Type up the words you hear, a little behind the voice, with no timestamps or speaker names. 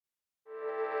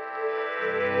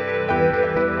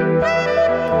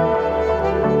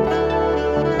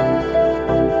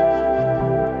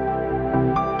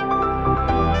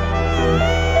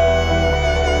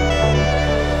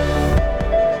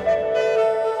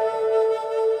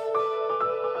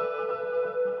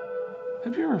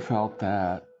ever felt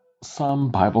that some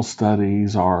Bible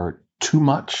studies are too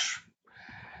much?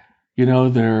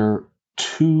 They're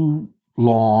too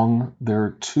long,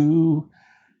 they're too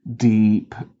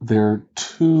deep, they're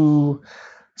too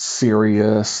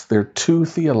serious, they're too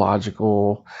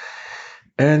theological,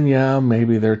 and yeah,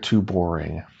 maybe they're too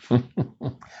boring.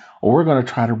 Well, we're going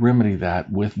to try to remedy that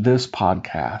with this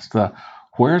podcast, the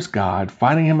Where's God?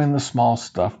 Finding Him in the Small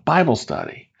Stuff Bible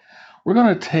Study. We're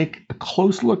going to take a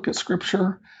close look at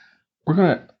Scripture. We're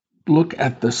going to look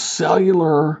at the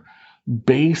cellular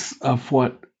base of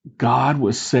what God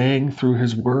was saying through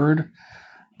His Word,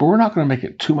 but we're not going to make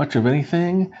it too much of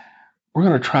anything. We're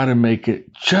going to try to make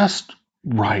it just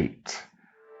right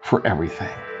for everything.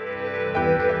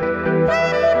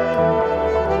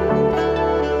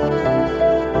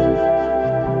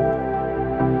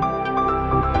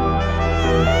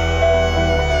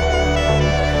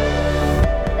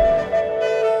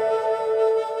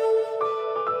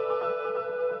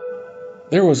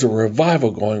 There was a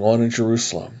revival going on in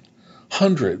Jerusalem.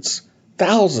 Hundreds,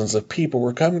 thousands of people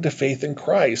were coming to faith in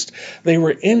Christ. They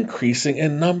were increasing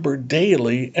in number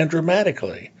daily and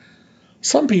dramatically.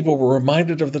 Some people were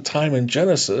reminded of the time in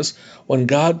Genesis when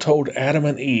God told Adam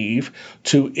and Eve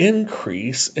to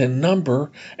increase in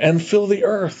number and fill the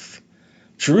earth.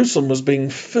 Jerusalem was being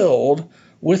filled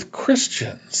with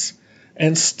Christians,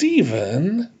 and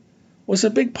Stephen was a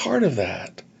big part of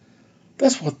that.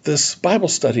 That's what this Bible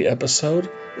study episode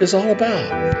is all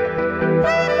about.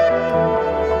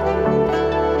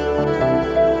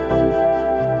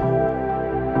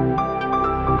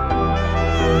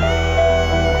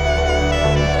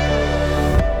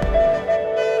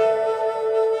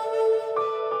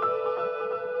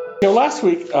 Last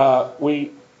week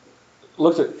we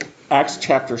looked at Acts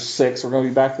chapter 6. We're going to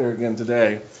be back there again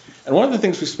today. And one of the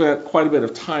things we spent quite a bit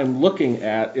of time looking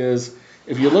at is,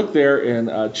 if you look there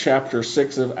in chapter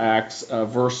 6 of Acts,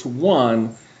 verse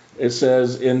 1, it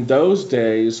says, "In those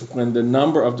days when the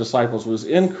number of disciples was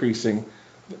increasing,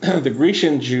 the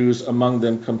Grecian Jews among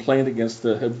them complained against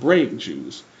the Hebraic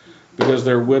Jews because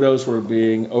their widows were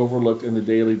being overlooked in the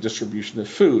daily distribution of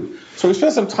food." So we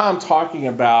spent some time talking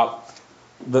about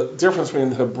the difference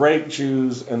between the Hebraic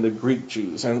Jews and the Greek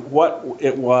Jews, and what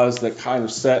it was that kind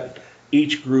of set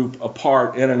each group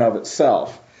apart in and of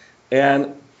itself.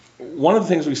 And one of the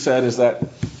things we said is that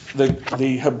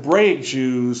the Hebraic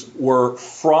Jews were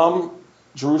from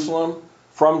Jerusalem,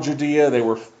 from Judea. They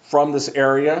were from this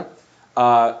area.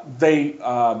 They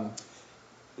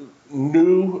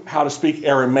knew how to speak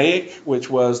Aramaic, which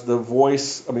was the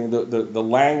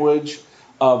language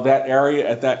of that area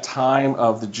at that time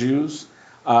of the Jews.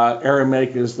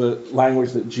 Aramaic is the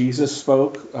language that Jesus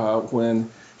spoke when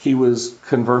he was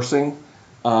conversing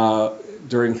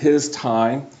during his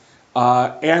time.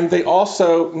 And they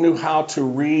also knew how to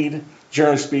read,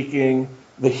 generally speaking,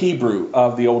 the Hebrew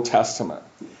of the Old Testament.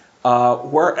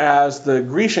 Whereas the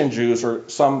Grecian Jews, or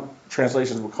some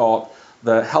translations would call it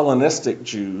the Hellenistic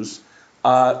Jews,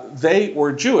 they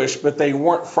were Jewish, but they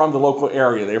weren't from the local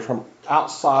area. They were from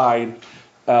outside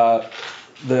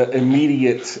the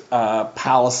immediate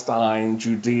Palestine,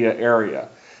 Judea area.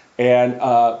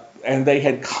 And they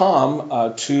had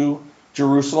come to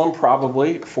Jerusalem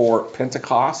probably for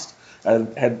Pentecost,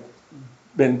 and had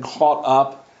been caught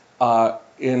up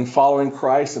in following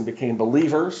Christ and became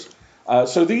believers.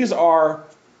 So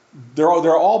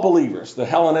they're all believers. The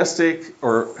Hellenistic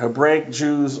or Hebraic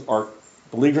Jews are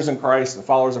believers in Christ and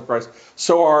followers of Christ.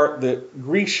 So are the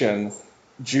Grecian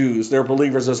Jews. They're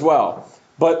believers as well.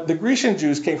 But the Grecian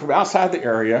Jews came from outside the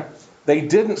area. They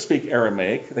didn't speak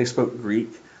Aramaic. They spoke Greek.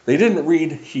 They didn't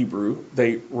read Hebrew.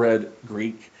 They read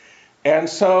Greek. And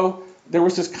so there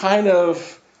was this kind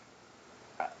of,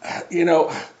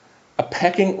 a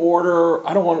pecking order.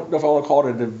 I don't know if I want to call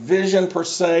it a division per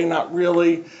se, not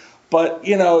really. But,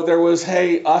 there was,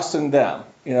 hey, us and them.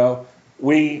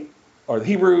 We are the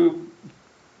Hebrew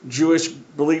Jewish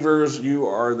believers. You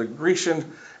are the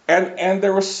Grecian. And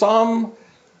there was some,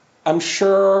 I'm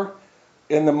sure,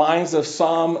 in the minds of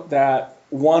some, that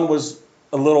one was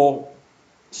a little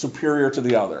superior to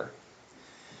the other.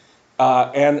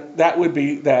 And that would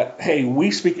be that, hey, we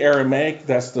speak Aramaic.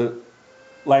 That's the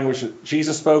language that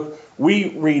Jesus spoke. We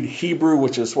read Hebrew,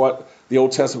 which is what the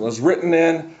Old Testament was written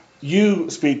in.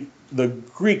 You speak the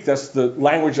Greek. That's the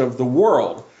language of the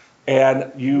world.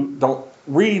 And you don't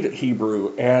read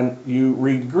Hebrew, and you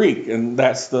read Greek, and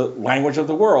that's the language of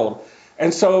the world.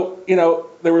 And so,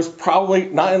 there was probably,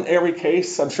 not in every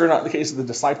case, I'm sure not in the case of the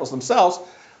disciples themselves,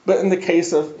 but in the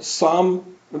case of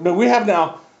some, we have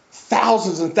now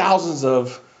thousands and thousands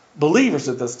of believers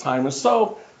at this time. And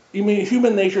so you mean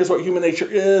human nature is what human nature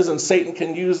is, and Satan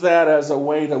can use that as a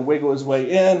way to wiggle his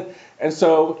way in. And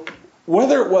so,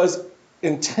 whether it was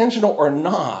intentional or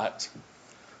not,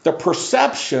 the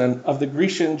perception of the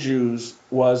Grecian Jews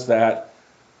was that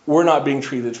we're not being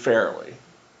treated fairly.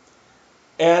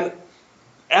 And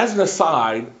as an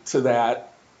aside to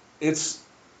that, it's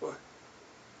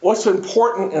what's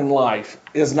important in life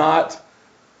is not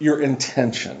your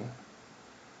intention.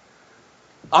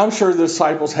 I'm sure the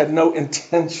disciples had no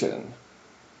intention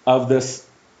of this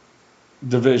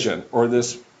division or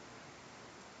this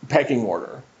pecking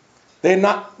order. They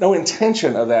had no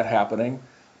intention of that happening,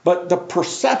 but the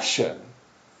perception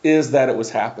is that it was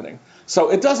happening.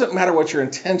 So it doesn't matter what your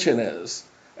intention is,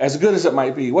 as good as it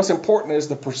might be. What's important is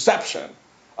the perception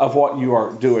of what you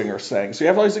are doing or saying. So you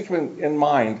have always to keep in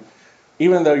mind,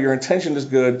 even though your intention is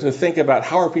good, to think about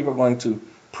how are people going to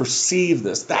perceive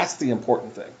this. That's the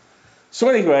important thing. So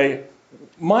anyway,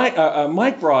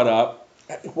 Mike brought up,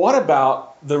 what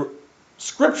about the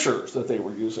scriptures that they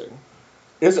were using?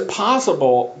 Is it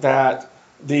possible that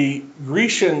the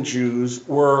Grecian Jews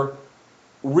were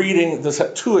reading the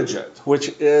Septuagint, which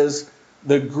is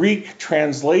the Greek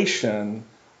translation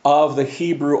of the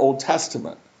Hebrew Old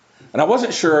Testament? And I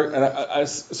wasn't sure, and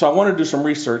so I wanted to do some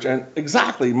research, and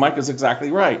Mike is exactly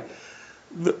right.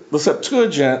 The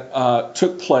Septuagint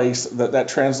took place, that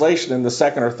translation, in the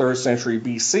 2nd or 3rd century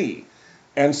BC.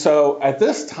 And so at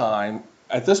this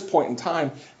point in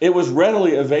time, it was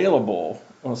readily available.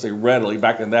 I won't say readily,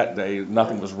 back in that day,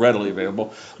 nothing was readily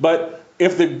available. But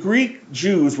if the Greek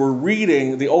Jews were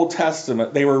reading the Old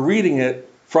Testament, they were reading it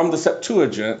from the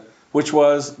Septuagint, which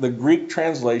was the Greek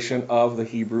translation of the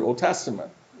Hebrew Old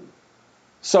Testament.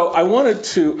 So I wanted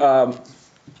to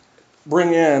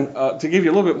bring in, to give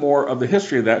you a little bit more of the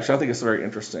history of that, which I think is very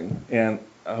interesting, and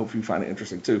I hope you find it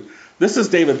interesting too. This is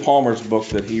David Palmer's book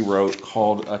that he wrote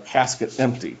called A Casket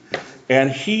Empty.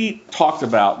 And he talked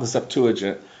about the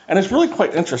Septuagint, and it's really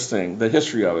quite interesting, the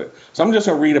history of it. So I'm just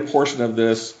going to read a portion of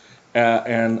this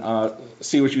and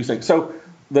see what you think. So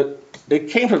it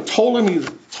came from Ptolemy.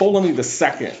 Ptolemy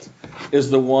II is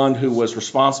the one who was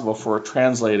responsible for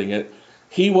translating it.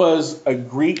 He was a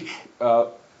Greek.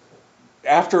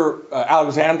 After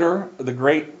Alexander the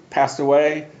Great passed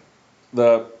away,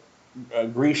 the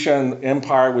Grecian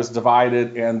Empire was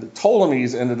divided, and the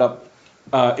Ptolemies ended up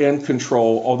in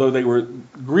control. Although they were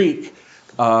Greek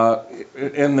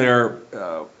in their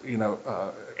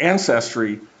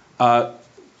ancestry,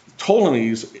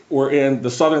 Ptolemies were in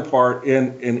the southern part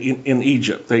in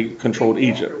Egypt. They controlled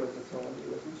Egypt.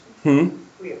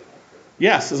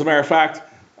 Yes, as a matter of fact,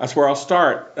 that's where I'll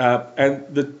start.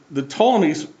 And the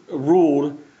Ptolemies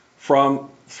ruled from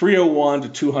 301 to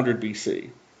 200 BC.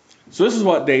 So this is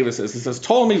what Davis says. It says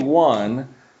Ptolemy I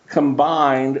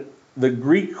combined the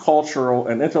Greek cultural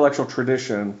and intellectual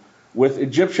tradition with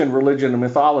Egyptian religion and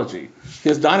mythology.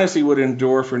 His dynasty would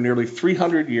endure for nearly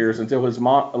 300 years until his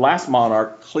last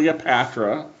monarch,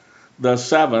 Cleopatra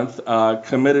VII,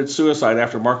 committed suicide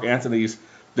after Mark Antony's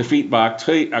defeat by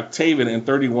Octavian in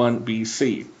 31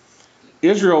 BC.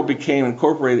 Israel became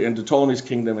incorporated into Ptolemy's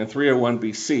kingdom in 301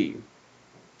 BC.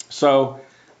 So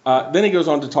then he goes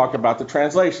on to talk about the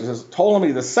translation. He says Ptolemy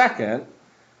II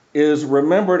is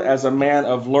remembered as a man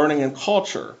of learning and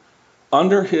culture.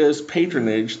 Under his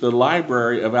patronage, the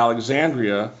Library of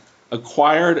Alexandria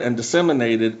acquired and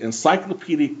disseminated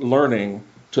encyclopedic learning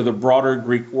to the broader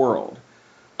Greek world.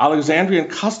 Alexandrian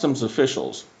customs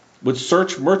officials would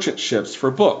search merchant ships for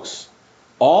books.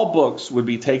 All books would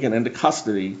be taken into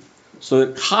custody so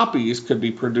that copies could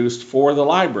be produced for the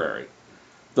library.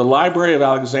 The Library of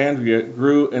Alexandria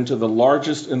grew into the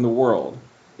largest in the world.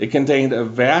 It contained a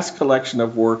vast collection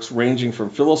of works ranging from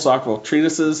philosophical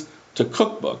treatises to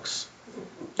cookbooks.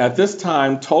 At this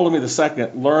time, Ptolemy II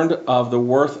learned of the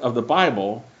worth of the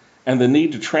Bible and the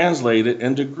need to translate it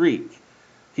into Greek.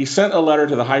 He sent a letter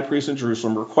to the high priest in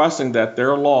Jerusalem requesting that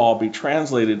their law be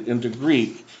translated into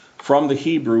Greek from the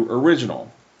Hebrew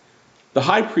original. The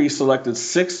high priest selected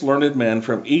 6 learned men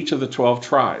from each of the 12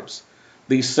 tribes.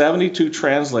 These 72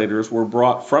 translators were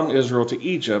brought from Israel to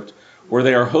Egypt, where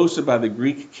they are hosted by the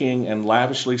Greek king and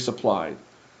lavishly supplied.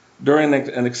 During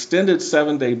an extended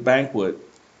 7-day banquet,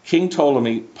 King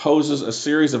Ptolemy poses a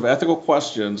series of ethical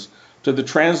questions to the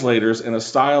translators in a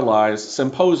stylized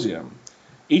symposium.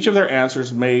 Each of their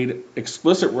answers made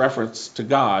explicit reference to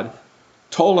God.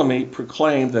 Ptolemy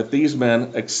proclaimed that these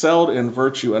men excelled in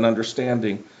virtue and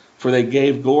understanding, for they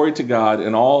gave glory to God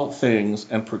in all things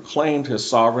and proclaimed his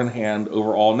sovereign hand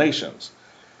over all nations.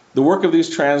 The work of these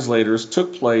translators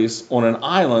took place on the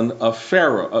island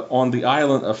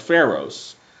of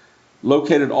Pharos,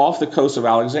 located off the coast of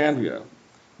Alexandria.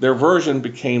 Their version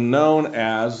became known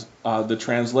as the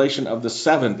translation of the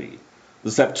 70,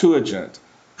 the Septuagint,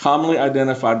 commonly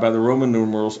identified by the Roman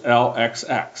numerals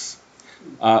LXX.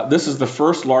 This is the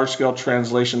first large-scale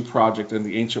translation project in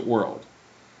the ancient world.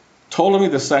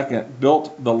 Ptolemy II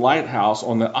built the lighthouse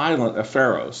on the island of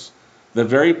Pharos, the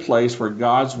very place where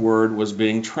God's word was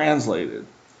being translated.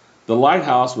 The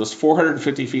lighthouse was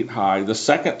 450 feet high, the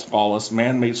second tallest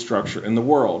man-made structure in the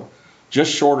world,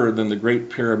 just shorter than the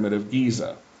Great Pyramid of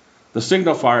Giza. The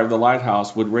signal fire of the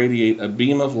lighthouse would radiate a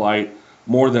beam of light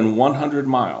more than 100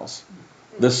 miles.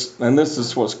 This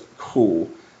is what's cool,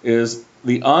 is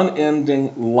the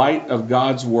unending light of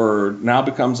God's word now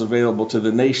becomes available to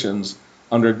the nations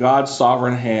under God's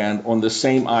sovereign hand on the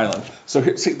same island. So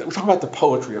here, see, we're talking about the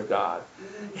poetry of God.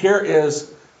 Here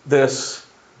is this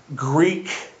Greek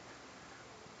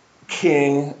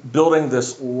king building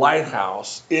this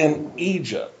lighthouse in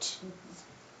Egypt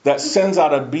that sends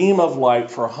out a beam of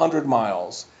light for 100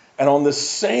 miles. And on this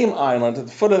same island, at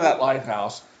the foot of that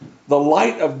lighthouse, the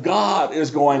light of God is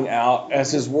going out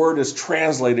as his word is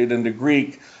translated into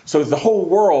Greek so the whole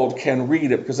world can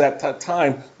read it, because at that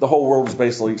time, the whole world was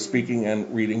basically speaking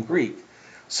and reading Greek.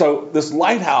 So this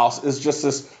lighthouse is just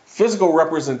this physical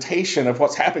representation of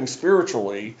what's happening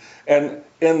spiritually. And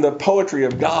in the poetry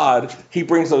of God, he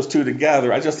brings those two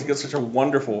together. I just think it's such a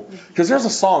wonderful, because there's a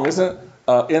song, isn't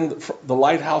it, in the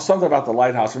lighthouse, something about the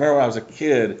lighthouse. I remember when I was a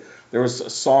kid, there was a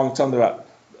song, something about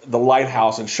the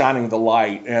lighthouse and shining the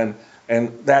light. And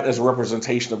that is a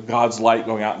representation of God's light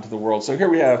going out into the world. So here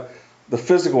we have the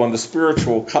physical and the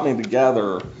spiritual coming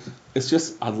together. It's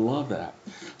just, I love that.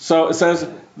 So it says,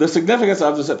 the significance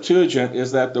of the Septuagint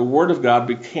is that the Word of God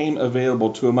became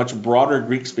available to a much broader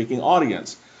Greek-speaking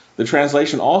audience. The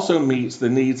translation also meets the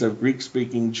needs of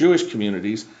Greek-speaking Jewish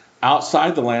communities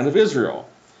outside the land of Israel.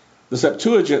 The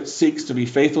Septuagint seeks to be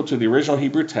faithful to the original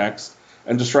Hebrew text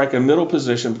and to strike a middle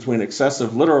position between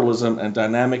excessive literalism and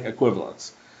dynamic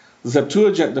equivalence. The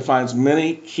Septuagint defines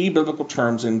many key biblical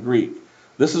terms in Greek.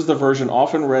 This is the version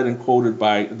often read and quoted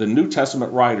by the New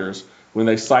Testament writers when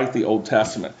they cite the Old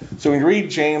Testament. So when you read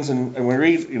James and we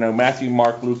read, Matthew,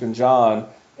 Mark, Luke, and John,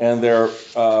 and they're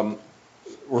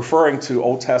referring to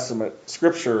Old Testament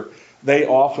scripture, they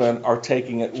often are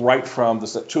taking it right from the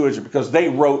Septuagint because they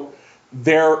wrote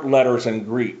their letters in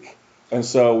Greek. And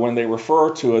so when they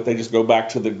refer to it, they just go back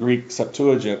to the Greek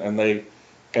Septuagint and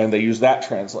they use that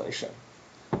translation.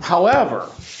 However,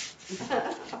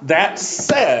 that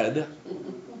said,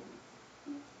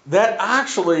 that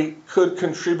actually could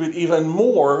contribute even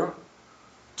more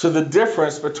to the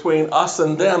difference between us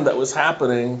and them that was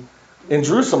happening in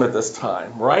Jerusalem at this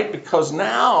time, right? Because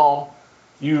now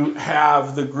you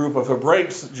have the group of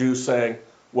Hebraic Jews saying,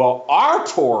 well, our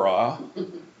Torah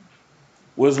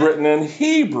was written in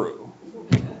Hebrew,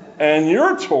 and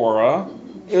your Torah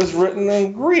is written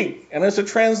in Greek, and it's a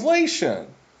translation.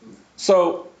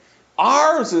 So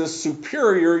ours is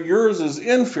superior, yours is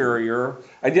inferior,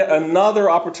 and yet another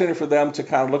opportunity for them to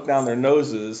kind of look down their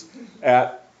noses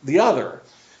at the other.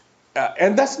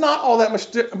 And that's not all that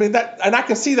much. And I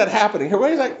can see that happening.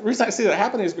 The reason I see that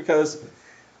happening is because,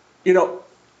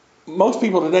 most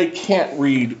people today can't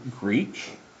read Greek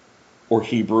or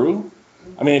Hebrew.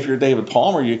 I mean, if you're David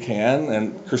Palmer, you can,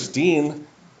 and Christine,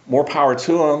 more power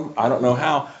to them. I don't know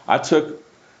how. I took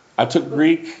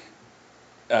Greek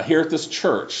here at this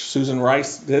church. Susan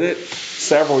Rice did it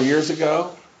several years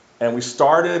ago, and we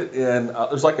started in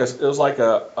it was like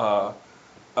a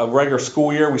regular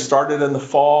school year. We started in the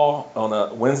fall on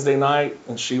a Wednesday night,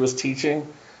 and she was teaching,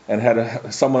 and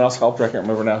had someone else helped her. I can't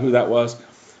remember now who that was,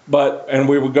 and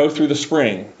we would go through the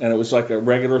spring, and it was like a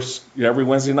regular every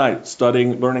Wednesday night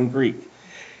learning Greek.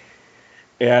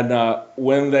 And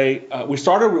when we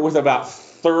started with about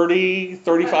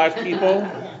 35 people.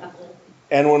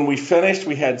 And when we finished,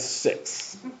 we had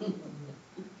 6.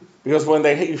 Because when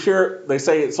they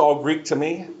say it's all Greek to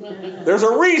me, there's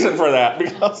a reason for that,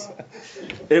 because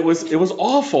it was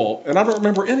awful, and I don't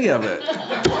remember any of it.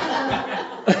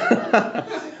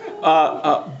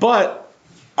 But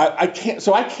I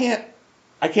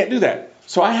can't do that.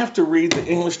 So I have to read the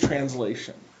English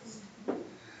translation.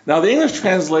 Now, the English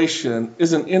translation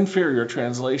is an inferior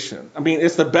translation. I mean,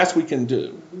 it's the best we can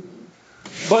do.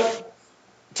 But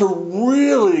to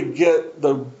really get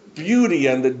the beauty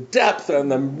and the depth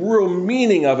and the real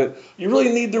meaning of it, you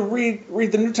really need to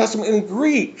read the New Testament in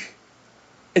Greek.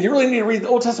 And you really need to read the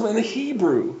Old Testament in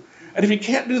Hebrew. And if you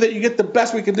can't do that, you get the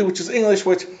best we can do, which is English,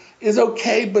 which is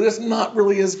okay, but it's not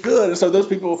really as good. And so those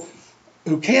people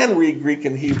who can read Greek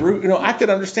and Hebrew, I could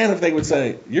understand if they would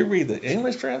say, you read the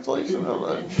English translation of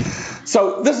it.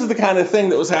 So this is the kind of thing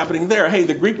that was happening there. Hey,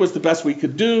 the Greek was the best we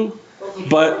could do.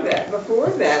 But before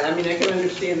that, I mean, I can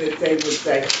understand that they would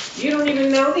say, you don't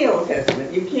even know the Old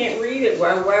Testament. You can't read it.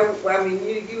 Why I mean,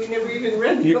 you never even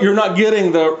read the book. you're not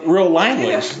getting the real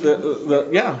language.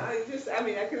 Yeah. I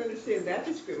mean, I can understand that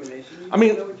discrimination. I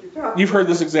mean, know what you're talking you've heard about.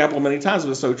 this example many times,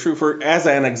 but it's so true. As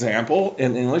an example,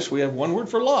 in English, we have one word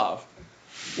for love.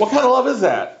 What kind of love is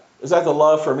that? Is that the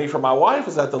love for me for my wife?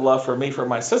 Is that the love for me for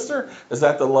my sister? Is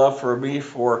that the love for me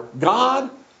for God?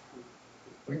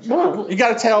 You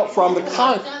got to tell from the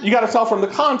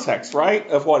context, right,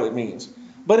 of what it means.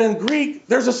 But in Greek,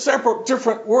 there's a separate,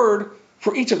 different word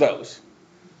for each of those.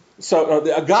 So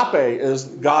the agape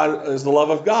is the love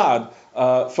of God.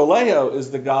 Phileo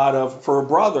is the God for a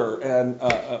brother and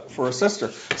for a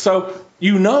sister. So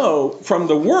you know from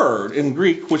the word in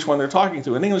Greek which one they're talking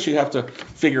to. In English, you have to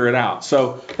figure it out.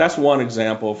 So that's one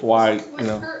example of why Was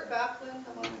Kurt Backlund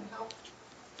come on and help?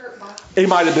 Kurt Backlund? It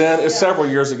might have been. It's several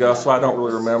years ago, so I don't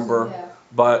really remember. Yeah.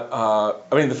 But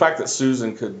I mean, the fact that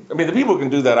Susan could, I mean, the people who can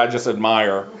do that, I just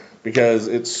admire because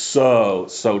it's so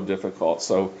difficult.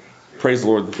 So praise the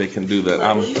Lord that they can do that.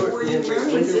 Were you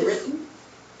written?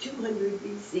 200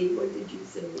 BC, what did you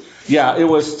say? Yeah, it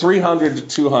was 300 to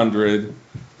 200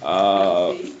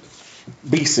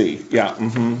 BC. Yeah,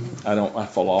 I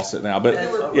lost it now,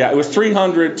 but yeah, it was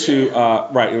 300 to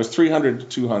right. It was 300 to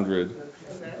 200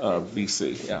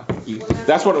 BC. Yeah,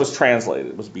 that's when it was translated.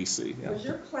 It was BC. Yeah. Was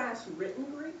your class written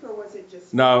Greek or was it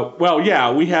just? No, well,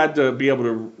 yeah, we had to be able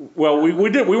to. Well,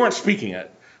 we weren't speaking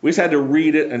it. We just had to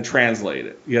read it and translate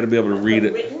it. You had to be able to read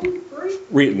it. Written Greek?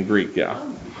 Read it in Greek.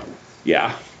 Yeah,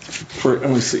 yeah. Let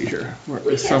me see here. We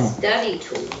have study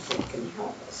tools that can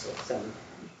help us with some.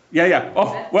 Yeah.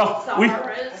 Oh, well,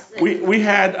 we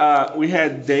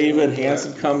had David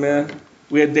Hansen come in.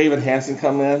 We had David Hansen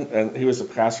come in, and he was a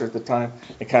pastor at the time,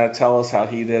 and kind of tell us how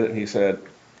he did it. And he said,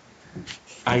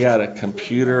 "I got a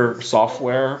computer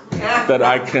software that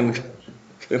I can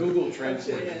Google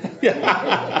Translate."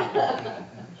 Yeah.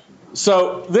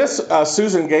 So this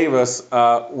Susan gave us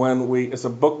it's a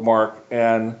bookmark,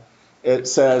 and it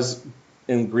says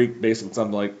in Greek basically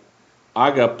something like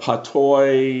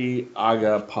agapatoi,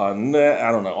 agapane,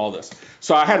 I don't know, all this.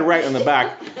 So I had to write in the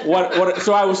back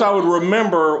so I would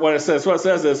remember what it says. So what it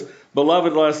says is,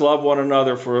 "Beloved, let us love one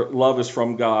another, for love is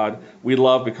from God. We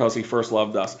love because he first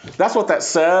loved us." That's what that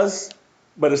says,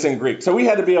 but it's in Greek. So we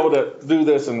had to be able to do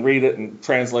this and read it and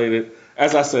translate it.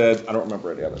 As I said, I don't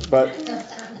remember any of it.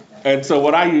 And so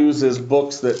what I use is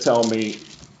books that tell me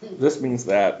this means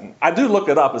that. I do look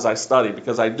it up as I study,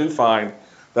 because I do find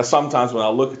that sometimes when I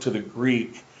look to the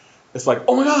Greek, it's like,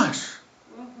 oh my gosh,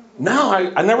 now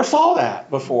I never saw that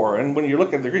before. And when you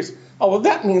look at the Greek, oh, well,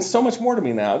 that means so much more to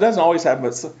me now. It doesn't always happen,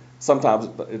 but sometimes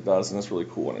it does, and it's really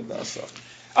cool when it does. So,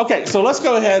 okay, so let's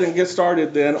go ahead and get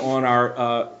started then on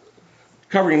our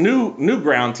covering new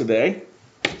ground today.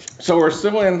 So we're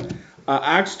still in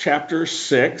Acts chapter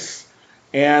 6.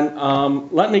 And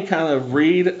let me kind of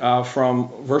read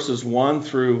from verses 1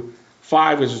 through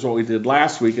 5, which is what we did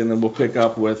last week, and then we'll pick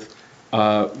up with we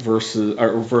went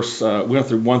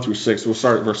through 1 through 6. We'll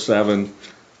start at verse 7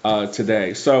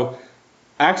 today. So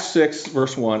Acts 6,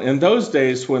 verse 1. In those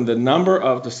days when the number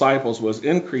of disciples was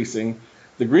increasing,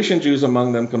 the Grecian Jews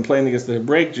among them complained against the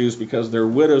Hebraic Jews because their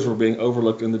widows were being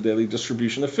overlooked in the daily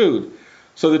distribution of food.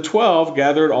 So the 12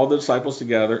 gathered all the disciples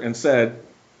together and said,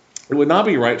 "It would not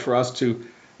be right for us to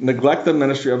neglect the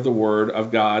ministry of the word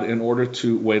of God in order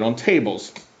to wait on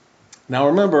tables." Now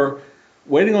remember,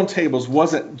 waiting on tables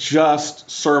wasn't just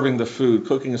serving the food,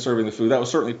 cooking and serving the food. That was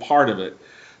certainly part of it.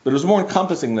 But it was more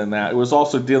encompassing than that. It was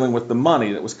also dealing with the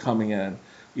money that was coming in.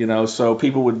 So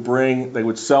people they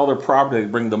would sell their property,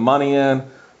 they'd bring the money in.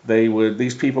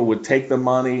 These people would take the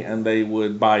money and they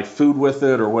would buy food with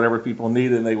it or whatever people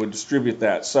needed, and they would distribute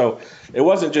that. So it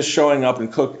wasn't just showing up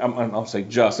and cook. I'll say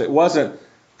just. It wasn't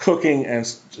cooking and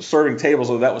serving tables,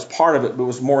 although that was part of it, but it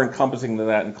was more encompassing than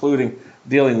that, including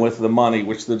dealing with the money,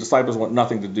 which the disciples want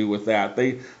nothing to do with that.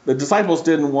 The disciples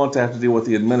didn't want to have to deal with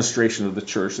the administration of the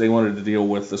church. They wanted to deal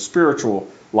with the spiritual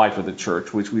life of the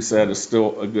church, which we said is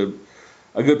still a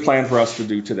good plan for us to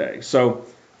do today. So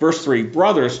verse 3,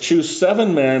 "Brothers, choose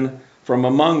 7 men from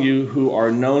among you who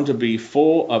are known to be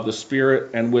full of the Spirit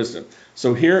and wisdom."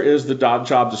 So here is the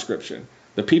job description.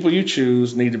 The people you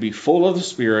choose need to be full of the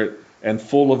Spirit and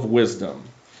full of wisdom.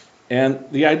 And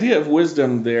the idea of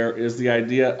wisdom there is the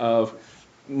idea of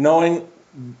knowing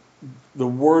the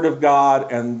Word of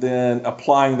God and then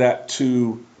applying that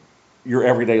to your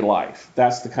everyday life.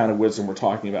 That's the kind of wisdom we're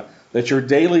talking about. That your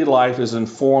daily life is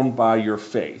informed by your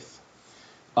faith.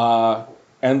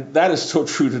 And that is still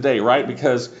true today, right?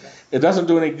 Because it doesn't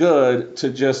do any good to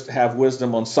just have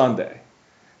wisdom on Sunday.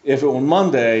 If on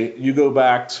Monday you go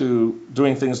back to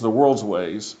doing things the world's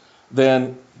ways,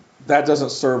 then that doesn't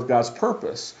serve God's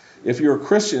purpose. If you're a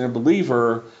Christian and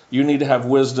believer, you need to have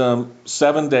wisdom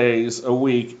 7 days a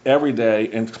week, every day,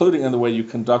 including in the way you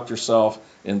conduct yourself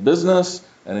in business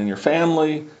and in your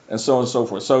family and so on and so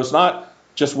forth. So it's not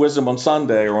just wisdom on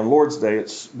Sunday or on Lord's Day.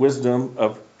 It's wisdom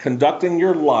of conducting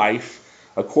your life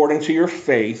according to your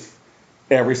faith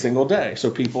every single day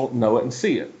so people know it and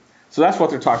see it. So that's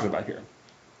what they're talking about here.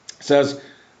 It says,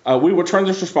 we will turn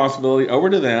this responsibility over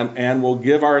to them and will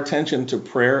give our attention to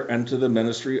prayer and to the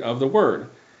ministry of the word.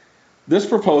 This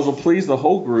proposal pleased the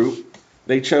whole group.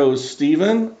 They chose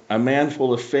Stephen, a man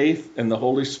full of faith and the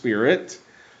Holy Spirit.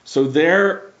 So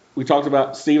there, we talked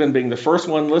about Stephen being the first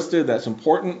one listed. That's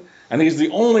important. And he's the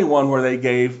only one where they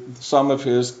gave some of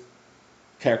his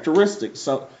characteristics,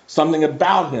 something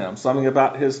about him, something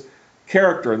about his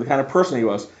character and the kind of person he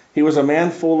was. He was a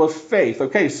man full of faith.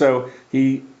 Okay, so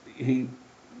he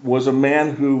was a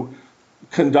man who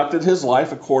conducted his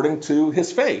life according to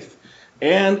his faith.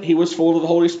 And he was full of the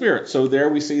Holy Spirit. So there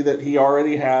we see that he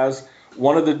already has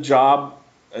one of the job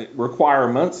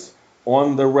requirements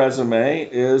on the resume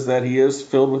is that he is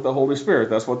filled with the Holy Spirit.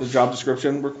 That's what the job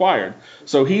description required.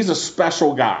 So he's a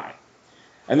special guy.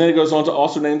 And then it goes on to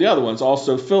also name the other ones.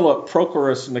 Also Philip,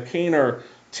 Prochorus, Nicanor,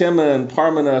 Timon,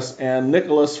 Parmenas, and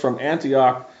Nicholas from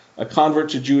Antioch, a convert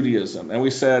to Judaism. And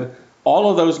we said all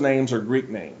of those names are Greek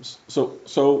names.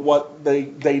 So what they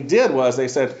did was they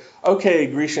said, okay,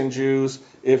 Grecian Jews,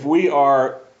 if we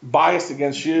are biased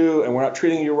against you and we're not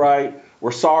treating you right,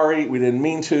 we're sorry, we didn't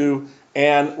mean to,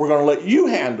 and we're going to let you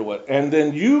handle it. And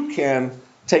then you can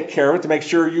take care of it to make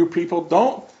sure you people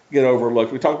don't get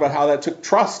overlooked. We talked about how that took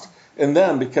trust in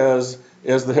them because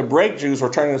as the Hebraic Jews were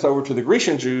turning this over to the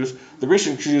Grecian Jews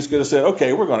could have said,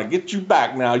 okay, we're going to get you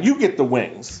back now. You get the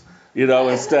wings,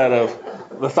 instead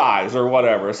of the thighs or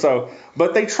whatever. So,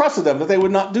 but they trusted them that they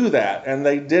would not do that, and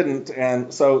they didn't.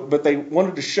 And so, but they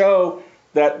wanted to show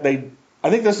that I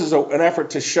think this is an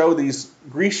effort to show these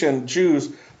Grecian Jews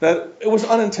that it was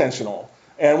unintentional,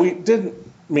 and we didn't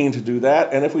mean to do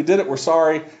that. And if we did it, we're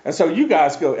sorry. And so you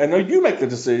guys go, and you make the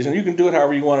decision. You can do it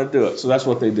however you want to do it. So that's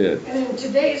what they did. And in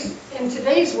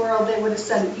today's world, they would have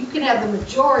said, you can have the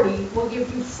majority. We'll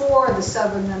give you 4 of the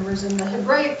 7 members, and the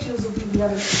Hebraic Jews will be the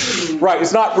other 2. Right.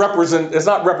 It's not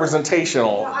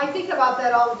representational. I think about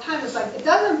that all the time. It's like, it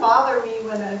doesn't bother me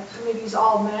when a committee's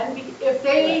all men. If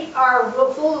they are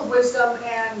full of wisdom,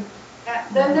 and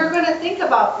then they're going to think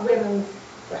about women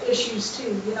issues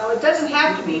too. It doesn't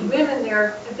have to be women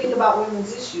there to think about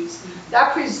women's issues.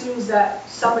 That presumes that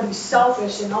somebody's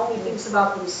selfish and only thinks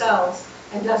about themselves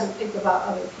and doesn't think about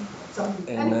other people. So,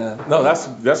 Amen. No, that's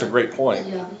a great point.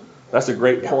 Yeah. That's a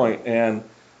great point. And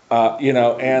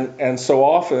and so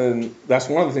often that's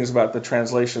one of the things about the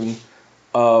translation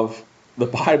of the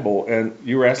Bible. And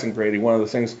you were asking, Grady, one of the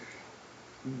things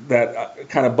that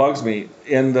kind of bugs me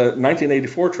in the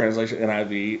 1984 translation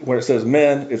NIV, where it says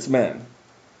men, it's men.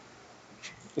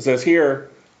 It says here,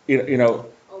 Oh,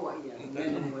 yeah,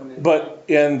 men and women. but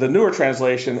in the newer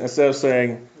translation, instead of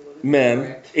saying men,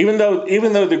 Correct. even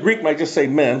though the Greek might just say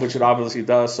men, which it obviously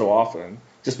does so often,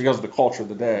 just because of the culture of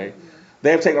the day,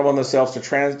 they have taken it upon themselves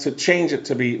to change it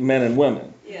to be men and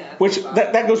women. Yeah. Which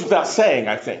that goes without saying,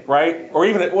 I think, right? Or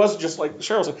even it was just like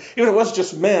Cheryl said, even it was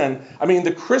just men. I mean,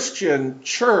 the Christian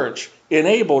church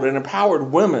enabled and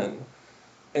empowered women,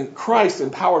 and Christ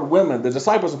empowered women. The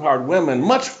disciples empowered women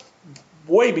much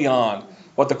way beyond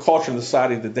what the culture and the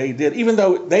society that they did, even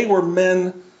though they were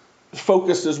men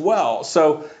focused as well.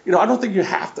 So, I don't think you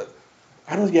have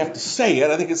to say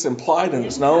it. I think it's implied and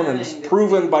it's known and it's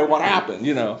proven by what happened,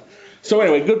 So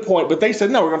anyway, good point. But they said,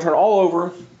 no, we're going to turn it all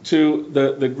over to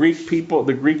the Greek people,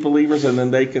 the Greek believers, and then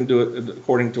they can do it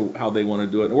according to how they want to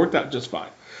do it. And it worked out just fine.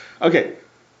 Okay,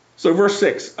 so verse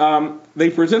 6. They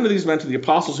presented these men to the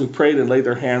apostles who prayed and laid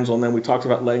their hands on them. We talked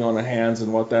about laying on the hands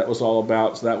and what that was all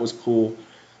about, so that was cool.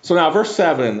 So now verse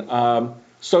 7.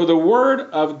 So the word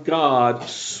of God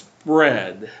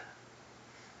spread.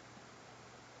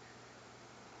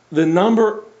 The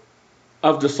number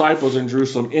of disciples in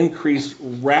Jerusalem increased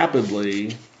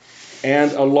rapidly,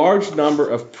 and a large number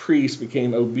of priests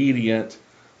became obedient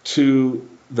to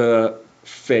the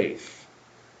faith.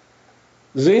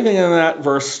 Does anything in that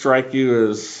verse strike you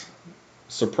as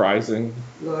surprising?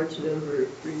 Large number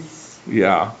of priests.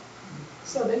 Yeah.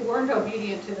 So they weren't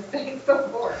obedient to the faith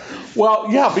before. Well,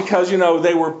 yeah, because,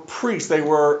 they were priests. They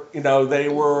were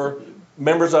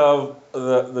members of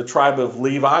the tribe of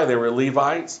Levi. They were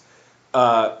Levites.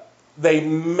 They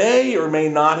may or may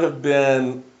not have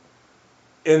been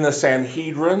in the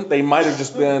Sanhedrin. They might have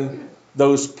just been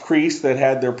those priests that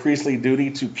had their priestly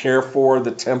duty to care for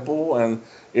the temple and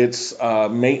its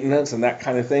maintenance and that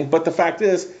kind of thing. But the fact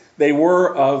is, they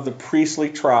were of the priestly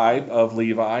tribe of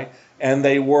Levi, and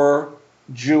they were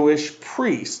Jewish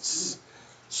priests.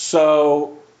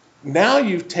 So now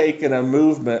you've taken a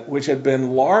movement which had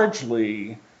been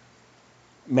largely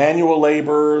manual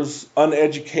laborers,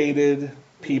 uneducated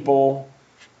people,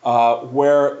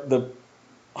 where the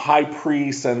high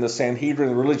priests and the Sanhedrin,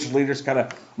 the religious leaders, kind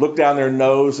of looked down their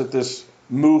nose at this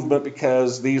movement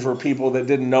because these were people that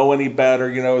didn't know any better.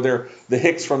 You know, they're the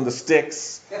hicks from the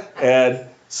sticks. And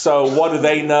so what do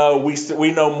they know?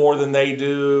 We know more than they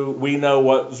do. We know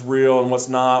what's real and what's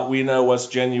not. We know what's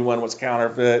genuine, what's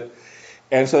counterfeit.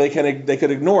 And so they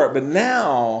could ignore it. But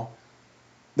now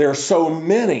there are so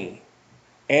many.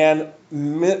 And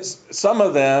some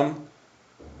of them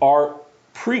are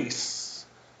priests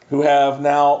who have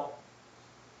now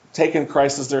taken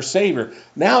Christ as their Savior.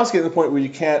 Now it's getting to the point where you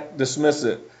can't dismiss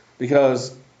it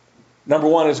because, number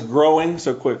one, it's growing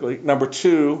so quickly. Number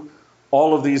two,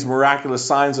 all of these miraculous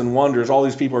signs and wonders, all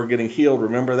these people are getting healed.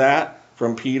 Remember that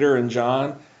from Peter and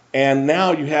John? And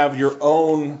now you have your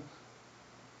own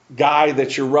guy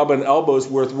that you're rubbing elbows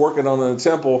with working on in the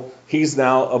temple. He's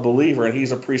now a believer and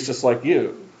he's a priest just like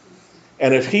you.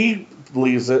 And if he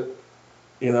believes it,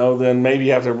 then maybe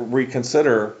you have to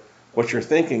reconsider what you're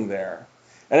thinking there.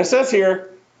 And it says here,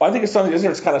 I think it's something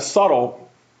that's kind of subtle,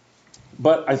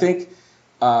 but I think,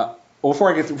 before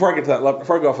I get to that,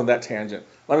 before I go off on that tangent,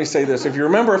 let me say this. If you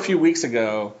remember a few weeks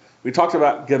ago, we talked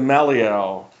about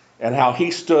Gamaliel and how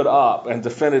he stood up and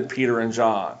defended Peter and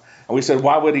John. And we said,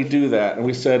 why would he do that? And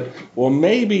we said, well,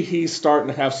 maybe he's starting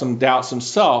to have some doubts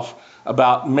himself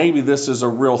about maybe this is a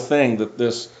real thing, that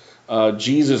this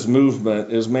Jesus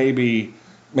movement is maybe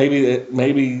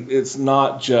it's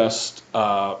not just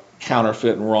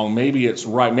counterfeit and wrong. Maybe it's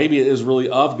right. Maybe it is really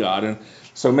of God. And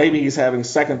so maybe he's having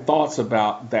second thoughts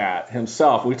about that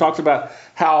himself. We talked about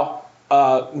how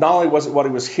not only was it what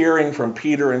he was hearing from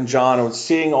Peter and John and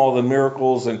seeing all the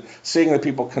miracles and seeing the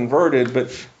people converted,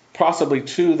 but possibly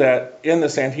too that in the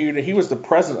Sanhedrin, he was the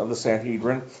president of the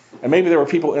Sanhedrin, and maybe there were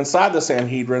people inside the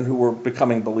Sanhedrin who were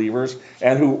becoming believers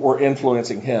and who were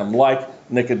influencing him, like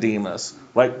Nicodemus,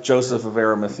 like Joseph of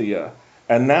Arimathea.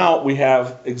 And now we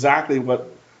have exactly what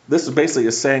this basically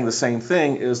is saying, the same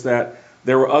thing, is that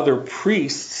there were other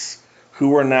priests who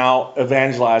were now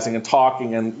evangelizing and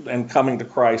talking and coming to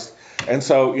Christ. And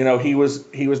so, he was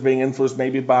being influenced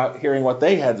maybe by hearing what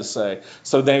they had to say.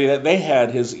 So maybe that they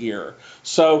had his ear.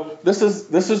 So this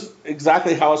is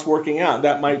exactly how it's working out.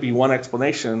 That might be one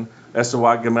explanation as to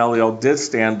why Gamaliel did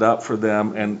stand up for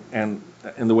them and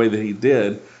in the way that he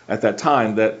did at that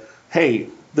time. That, hey,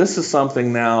 this is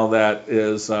something now that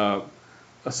is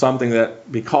something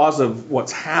that, because of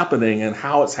what's happening and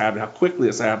how it's happening, how quickly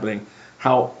it's happening,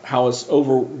 how it's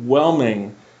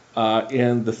overwhelming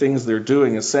in the things they're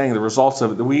doing and saying, the results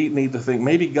of it, that we need to think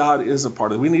maybe God is a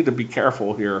part of it. We need to be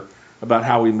careful here about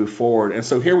how we move forward. And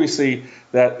so here we see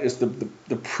that it's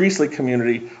the priestly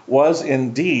community was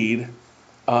indeed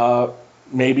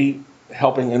maybe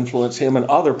helping influence him and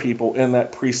other people in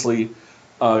that priestly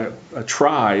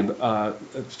tribe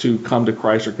to come to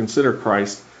Christ or consider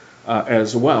Christ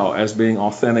as well as being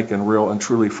authentic and real and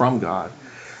truly from God.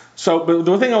 So, but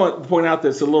the thing I want to point out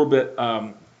that's a little bit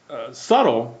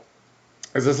subtle,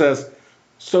 as it says,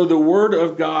 so the word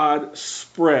of God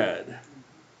spread.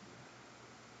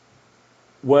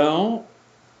 Well,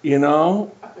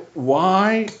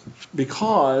 why?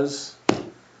 Because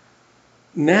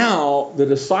now the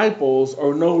disciples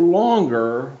are no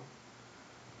longer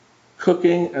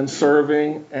cooking and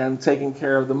serving and taking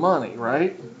care of the money,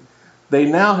 right? They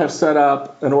now have set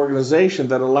up an organization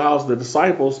that allows the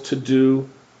disciples to do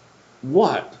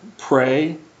what?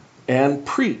 Pray and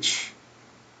preach.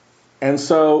 And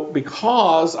so,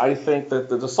 because I think that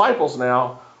the disciples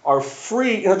now are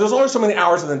free, there's only so many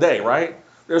hours in the day, right?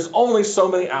 There's only so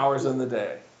many hours in the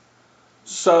day.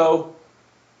 So,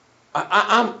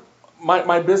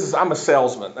 my business, I'm a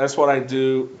salesman. That's what I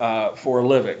do for a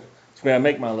living. It's where I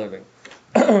make my living.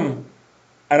 And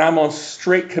I'm on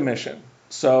straight commission.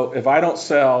 So, if I don't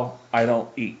sell, I don't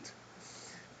eat.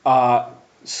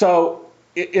 So,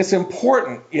 it's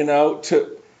important,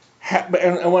 to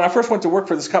and when I first went to work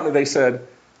for this company, they said,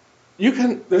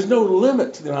 there's no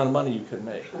limit to the amount of money you can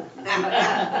make.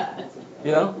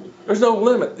 There's no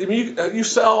limit. I mean, you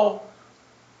sell,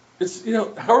 it's,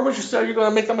 however much you sell, you're going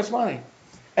to make that much money.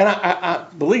 And I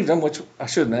believed them, which I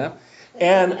shouldn't have.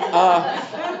 And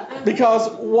because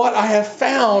what I have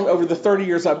found over the 30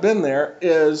 years I've been there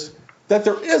is that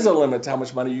there is a limit to how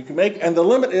much money you can make. And the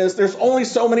limit is there's only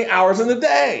so many hours in the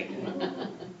day.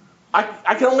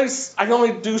 I can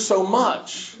only do so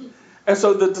much. And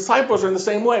so the disciples are in the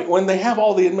same way. When they have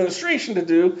all the administration to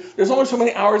do, there's only so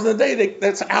many hours in the day.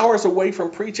 That's hours away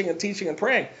from preaching and teaching and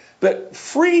praying. But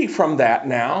free from that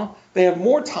now, they have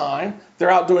more time. They're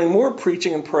out doing more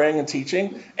preaching and praying and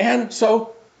teaching. And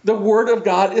so the word of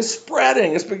God is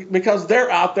spreading. It's because they're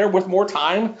out there with more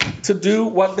time to do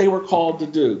what they were called to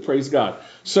do. Praise God.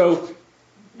 So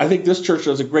I think this church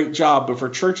does a great job, but for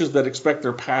churches that expect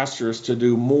their pastors to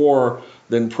do more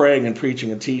than praying and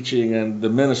preaching and teaching and the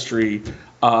ministry,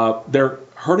 they're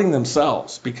hurting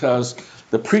themselves, because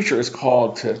the preacher is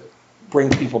called to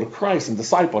bring people to Christ and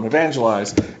disciple and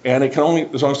evangelize, and there's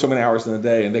only so many hours in the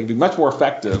day, and they can be much more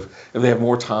effective if they have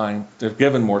more time. They're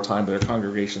given more time to their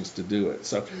congregations to do it.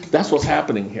 So that's what's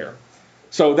happening here.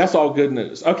 So that's all good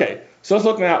news. Okay, so let's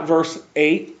look at verse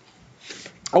 8.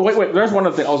 Oh, wait. There's one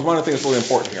of the things that's really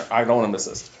important here. I don't want to miss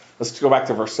this. Let's go back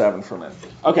to verse 7 for a minute.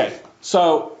 Okay,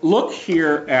 so look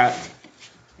here at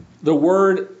the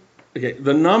word. Okay,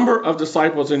 the number of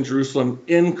disciples in Jerusalem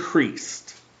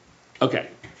increased. Okay,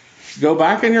 go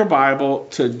back in your Bible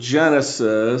to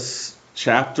Genesis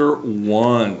chapter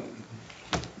 1.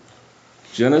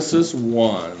 Genesis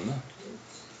 1,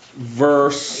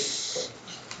 verse,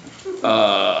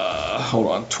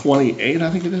 28, I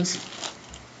think it is.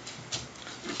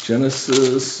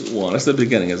 Genesis 1. That's the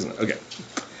beginning, isn't it? Okay.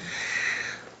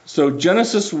 So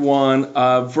Genesis 1,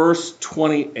 verse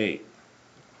 28.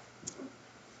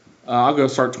 I'll go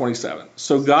start 27.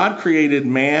 So God created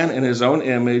man in his own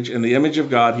image. In the image of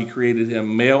God, he created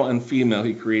him. Male and female,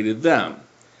 he created them.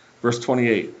 Verse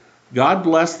 28. God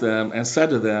blessed them and said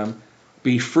to them,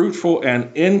 be fruitful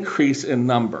and increase in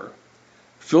number.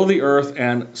 Fill the earth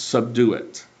and subdue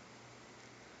it.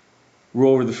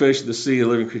 Rule over the fish, the sea, the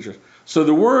living creatures. So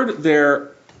the word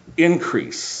there,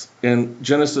 increase, in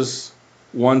Genesis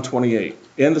 1:28,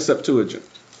 in the Septuagint,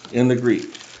 in the Greek,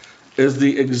 is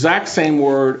the exact same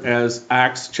word as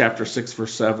Acts chapter 6,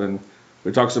 verse 7,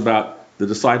 where it talks about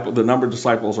the number of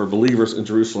disciples or believers in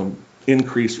Jerusalem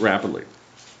increased rapidly.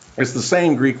 It's the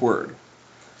same Greek word.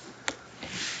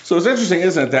 So it's interesting,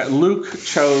 isn't it, that Luke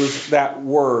chose that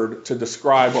word to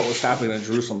describe what was happening in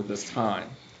Jerusalem at this time.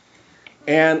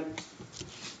 And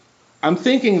I'm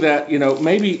thinking that,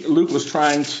 maybe Luke was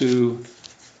trying to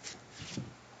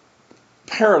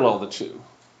parallel the two.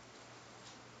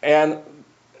 And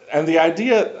the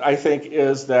idea, I think,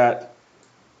 is that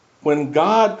when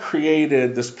God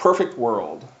created this perfect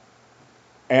world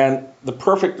and the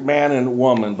perfect man and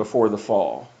woman before the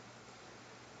fall,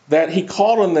 that he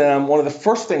called on them, one of the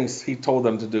first things he told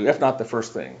them to do, if not the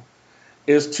first thing,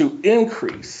 is to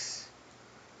increase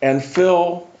and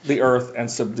fill the earth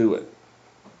and subdue it.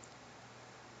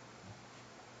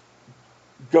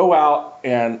 Go out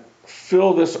and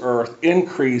fill this earth,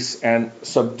 increase and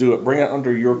subdue it, bring it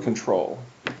under your control.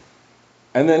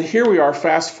 And then here we are,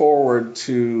 fast forward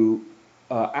to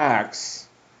Acts,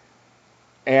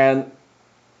 and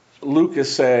Luke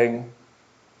is saying,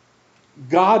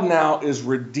 God now is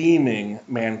redeeming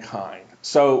mankind.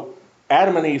 So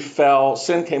Adam and Eve fell,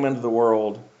 sin came into the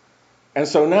world, and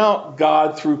so now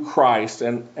God, through Christ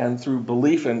and through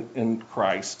belief in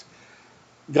Christ,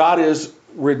 God is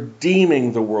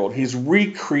redeeming the world. He's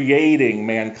recreating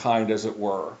mankind, as it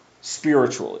were,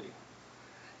 spiritually.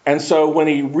 And so when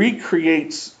he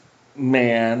recreates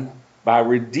man by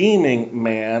redeeming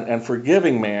man and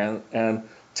forgiving man and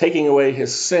taking away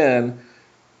his sin,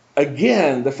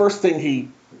 again, the first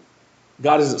thing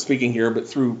God isn't speaking here, but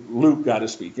through Luke, God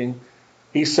is speaking.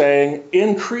 He's saying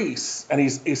increase, and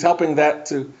he's helping that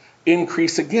to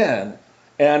increase again.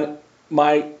 And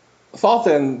my thought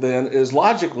then is,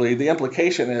 logically, the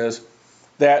implication is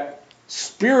that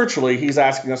spiritually he's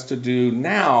asking us to do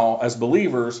now as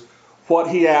believers what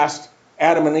he asked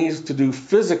Adam and Eve to do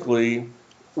physically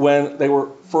when they were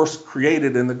first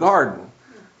created in the garden.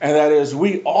 And that is,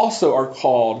 we also are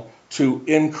called to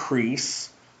increase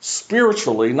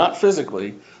spiritually, not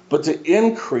physically, but to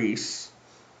increase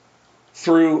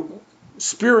through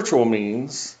spiritual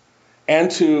means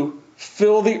and to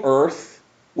fill the earth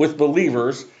with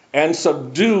believers and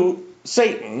subdue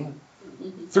Satan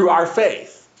through our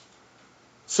faith.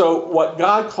 So what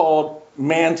God called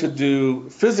man to do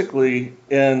physically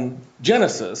in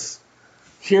Genesis,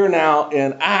 here now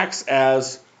in Acts,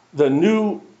 as the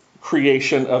new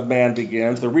creation of man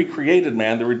begins, the recreated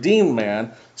man, the redeemed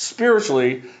man,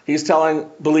 spiritually, he's telling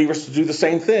believers to do the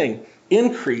same thing.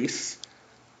 Increase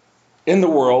in the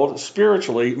world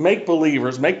spiritually, make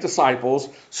believers, make disciples,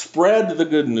 spread the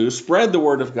good news, spread the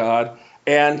word of God,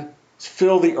 and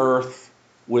fill the earth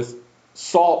with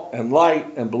salt and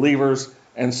light and believers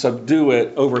and subdue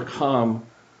it, overcome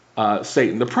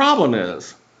Satan. The problem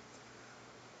is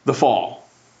the fall.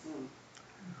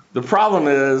 The problem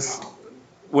is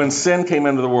when sin came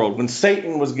into the world, when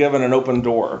Satan was given an open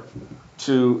door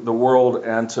to the world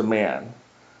and to man,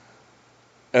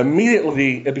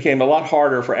 immediately it became a lot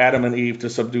harder for Adam and Eve to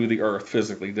subdue the earth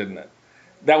physically, didn't it?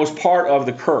 That was part of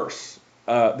the curse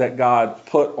that God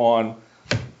put on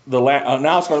the land.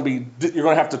 Now it's going to be, you're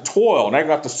going to have to toil. Now you're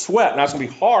going to have to sweat. Now it's going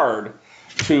to be hard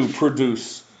to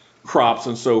produce crops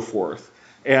and so forth.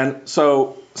 And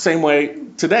so same way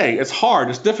today, it's hard,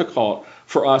 it's difficult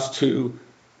for us to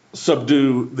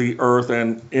subdue the earth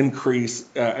and increase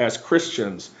as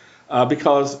Christians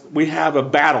because we have a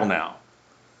battle now.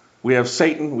 We have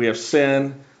Satan, we have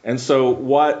sin, and so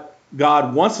what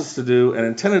God wants us to do and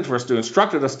intended for us to do,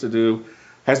 instructed us to do,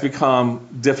 has become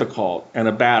difficult and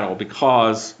a battle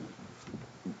because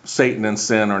Satan and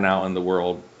sin are now in the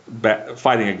world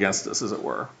fighting against us, as it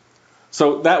were.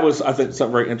 So that was, I think,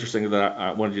 something very interesting that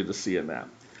I wanted you to see in that.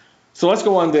 So let's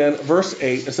go on then. Verse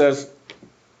 8, it says,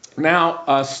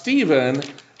 now Stephen,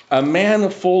 a man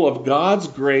full of God's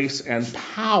grace and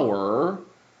power.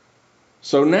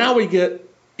 So now we get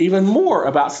even more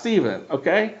about Stephen,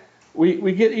 okay?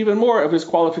 We get even more of his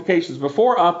qualifications.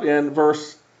 Before, up in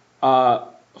verse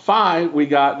 5, we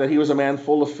got that he was a man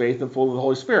full of faith and full of the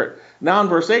Holy Spirit. Now in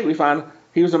verse 8, we find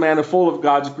he was a man full of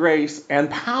God's grace and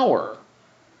power.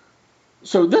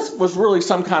 So this was really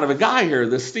some kind of a guy here,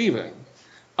 this Stephen.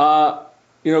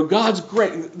 God's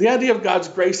grace. The idea of God's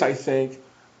grace, I think,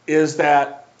 is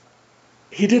that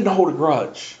he didn't hold a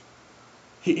grudge.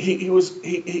 He was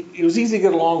easy to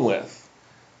get along with.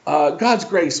 God's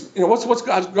grace. What's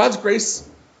God's grace?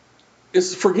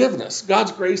 Is forgiveness.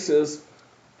 God's grace is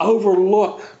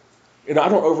overlook. I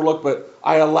don't overlook, but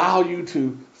I allow you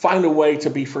to find a way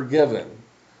to be forgiven,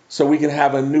 so we can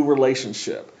have a new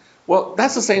relationship. Well,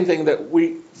 that's the same thing that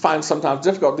we find sometimes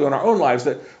difficult to do in our own lives,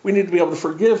 that we need to be able to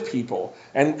forgive people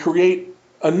and create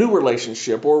a new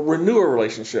relationship or renew a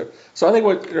relationship. So I think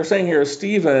what they're saying here is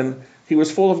Stephen, he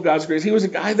was full of God's grace. He was a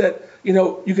guy that,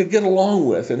 you could get along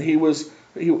with, and he was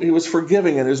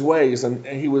forgiving in his ways, and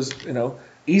he was,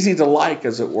 easy to like,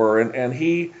 as it were, and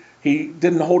he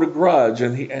didn't hold a grudge,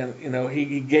 and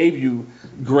he gave you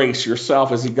grace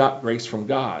yourself as he got grace from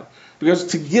God. Because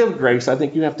to give grace, I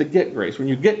think you have to get grace. When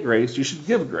you get grace, you should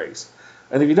give grace.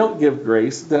 And if you don't give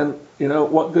grace, then,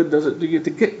 what good does it do you to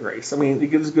get grace? I mean,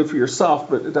 it is good for yourself,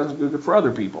 but it doesn't do good for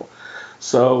other people.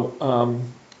 So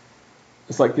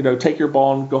it's like, take your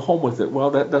ball and go home with it. Well,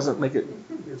 that doesn't make it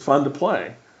fun to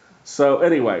play. So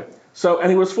anyway, and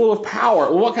he was full of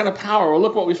power. Well, what kind of power? Well,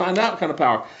 look what we find out, what kind of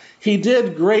power. He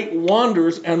did great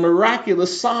wonders and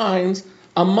miraculous signs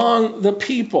among the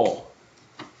people.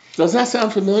 Does that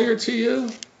sound familiar to you?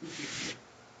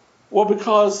 Well,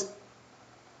 because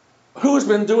who has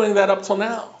been doing that up till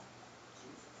now?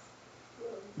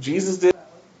 Jesus did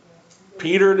it.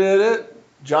 Peter did it.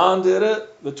 John did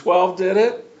it. The 12 did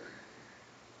it.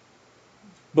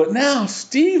 But now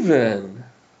Stephen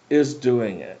is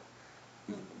doing it.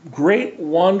 Great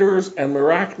wonders and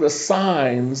miraculous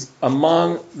signs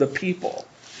among the people.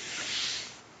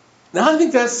 Now I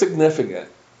think that's significant.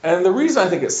 And the reason I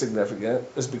think it's significant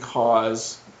is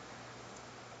because,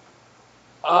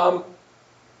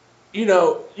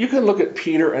 you can look at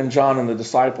Peter and John and the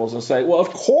disciples and say, well, of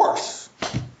course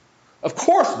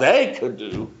they could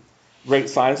do great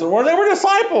signs and wonders. They were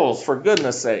disciples, for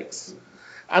goodness sakes.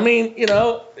 I mean,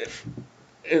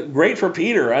 great for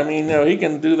Peter. I mean, he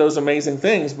can do those amazing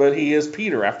things, but he is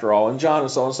Peter after all, and John and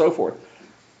so on and so forth.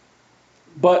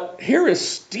 But here is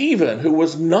Stephen, who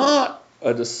was not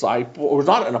a disciple, or was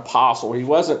not an apostle. He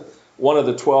wasn't one of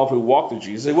the 12 who walked with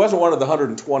Jesus. He wasn't one of the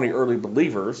 120 early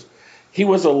believers. He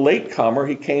was a latecomer.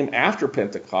 He came after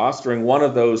Pentecost during one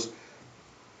of those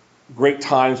great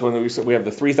times when we said we have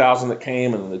the 3,000 that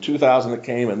came and the 2,000 that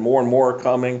came and more are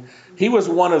coming. He was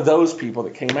one of those people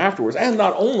that came afterwards. And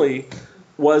not only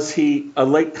was he a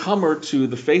latecomer to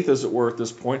the faith, as it were, at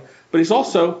this point, but he's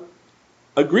also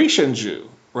a Grecian Jew,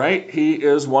 right? He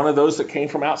is one of those that came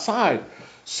from outside.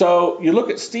 So you look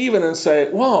at Stephen and say,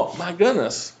 well, my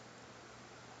goodness,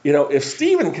 if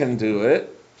Stephen can do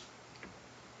it,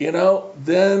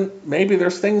 then maybe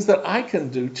there's things that I can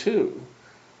do too.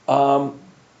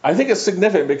 I think it's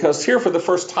significant because here for the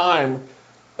first time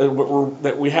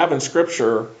that we have in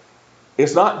Scripture,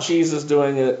 it's not Jesus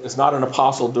doing it, it's not an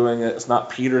apostle doing it, it's not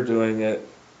Peter doing it,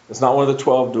 it's not one of the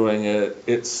 12 doing it,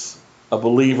 it's a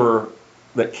believer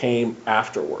that came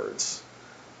afterwards.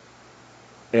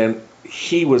 And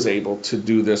he was able to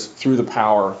do this through the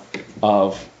power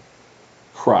of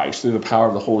Christ, through the power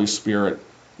of the Holy Spirit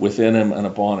within him and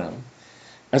upon him.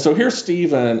 And so here's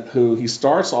Stephen, who he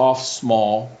starts off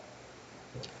small.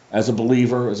 as a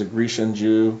believer, as a Grecian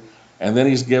Jew. And then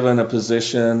he's given a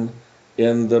position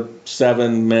in the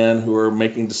 7 men who are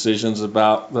making decisions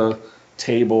about the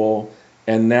table.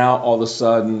 And now all of a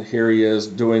sudden, here he is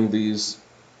doing these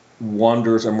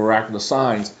wonders and miraculous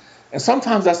signs. And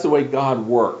sometimes that's the way God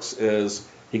works, is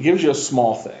he gives you a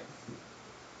small thing.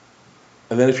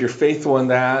 And then if you're faithful in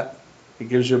that, he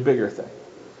gives you a bigger thing.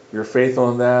 If you're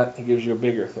faithful in that, he gives you a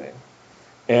bigger thing.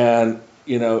 And,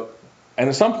 and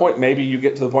at some point, maybe you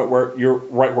get to the point where you're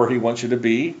right where he wants you to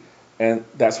be, and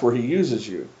that's where he uses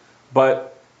you.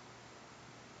 But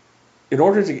in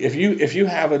order to, if you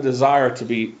have a desire to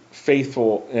be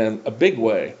faithful in a big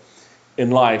way in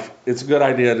life, it's a good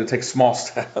idea to take small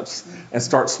steps and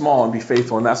start small and be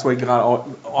faithful. And that's the way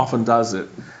God often does it.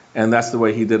 And that's the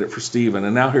way he did it for Stephen.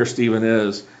 And now here Stephen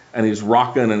is, and he's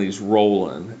rocking and he's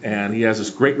rolling. And he has this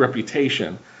great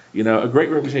reputation, a great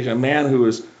reputation, a man who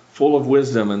is full of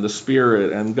wisdom and the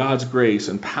Spirit and God's grace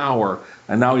and power.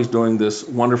 And now he's doing this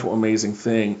wonderful, amazing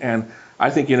thing. And I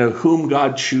think, whom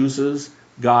God chooses,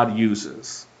 God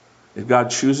uses. If God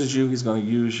chooses you, he's going to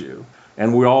use you.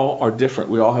 And we all are different.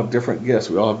 We all have different gifts.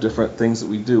 We all have different things that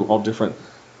we do, all different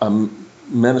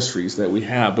ministries that we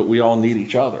have, but we all need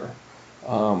each other.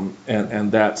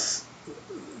 And that's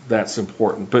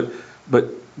important.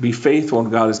 But be faithful,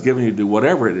 and God has given you to do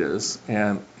whatever it is,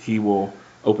 and he will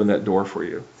open that door for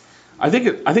you. I think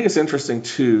it's interesting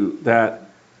too that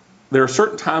there are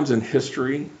certain times in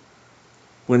history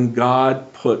when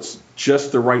God puts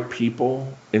just the right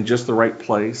people in just the right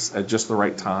place at just the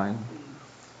right time.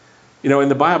 In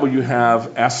the Bible you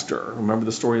have Esther. Remember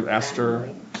the story of Esther?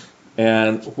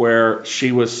 And where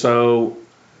she was so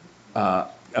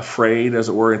afraid, as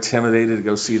it were, intimidated to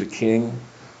go see the king,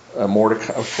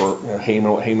 Mordecai, for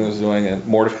Haman, what Haman was doing. And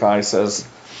Mordecai says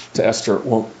to Esther,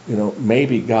 well,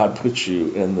 maybe God put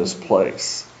you in this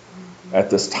place at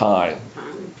this time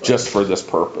just for this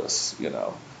purpose.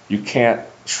 You can't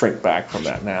shrink back from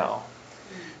that now.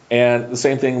 And the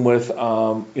same thing with,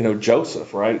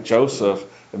 Joseph, right? Joseph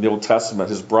in the Old Testament,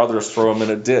 his brothers throw him in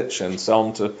a ditch and sell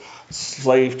him to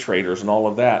slave traders and all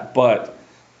of that. But,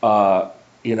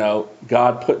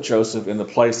 God put Joseph in the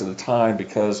place at a time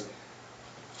because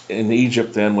in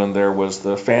Egypt then, when there was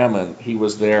the famine, he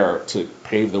was there to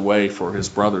pave the way for his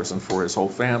brothers and for his whole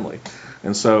family.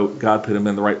 And so God put him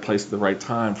in the right place at the right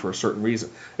time for a certain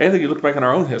reason. And I think you look back in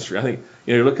our own history. I think,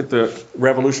 you look at the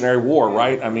Revolutionary War,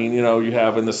 right? I mean, you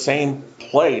have in the same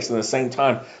place, in the same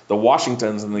time, the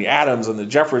Washingtons and the Adams and the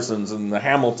Jeffersons and the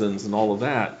Hamiltons and all of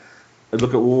that. And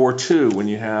look at World War II when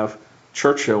you have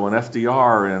Churchill and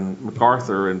FDR and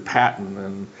MacArthur and Patton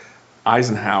and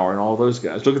Eisenhower and all those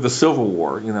guys. Look at the Civil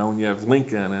War, when you have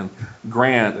Lincoln and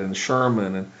Grant and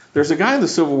Sherman. And there's a guy in the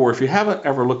Civil War, if you haven't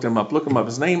ever looked him up, look him up.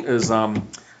 His name is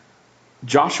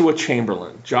Joshua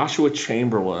Chamberlain. Joshua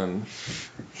Chamberlain,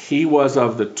 he was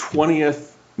of the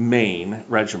 20th Maine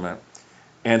Regiment,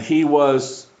 and he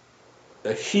was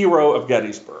a hero of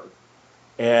Gettysburg.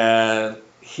 And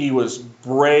he was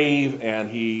brave,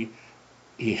 and he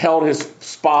held his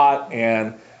spot,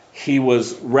 and he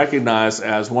was recognized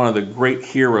as one of the great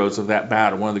heroes of that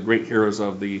battle, one of the great heroes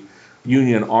of the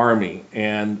Union Army.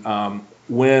 And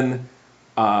when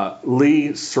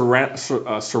Lee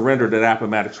surrendered at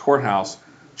Appomattox Courthouse,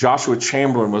 Joshua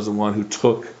Chamberlain was the one who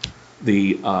took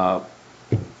the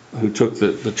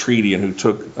treaty and who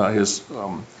took his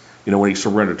when he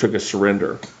surrendered, took his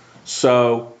surrender.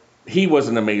 So he was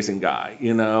an amazing guy,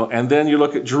 And then you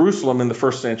look at Jerusalem in the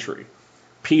first century,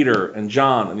 Peter and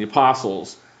John and the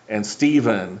apostles and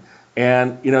Stephen.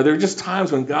 And, there are just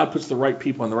times when God puts the right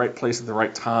people in the right place at the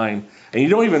right time. And you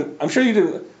don't even, I'm sure you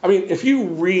didn't, if you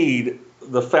read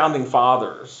the founding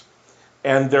fathers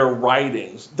and their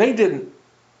writings, they didn't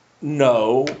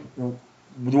know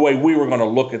the way we were going to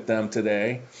look at them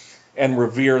today and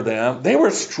revere them. They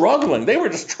were struggling. They were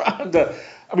just trying to,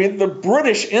 the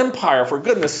British Empire, for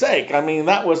goodness sake,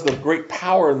 that was the great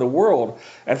power in the world.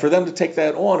 And for them to take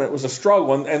that on, it was a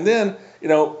struggle. And then,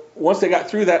 once they got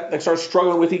through that, they started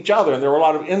struggling with each other, and there were a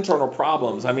lot of internal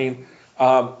problems.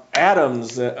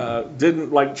 Adams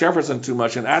didn't like Jefferson too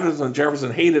much, and Adams and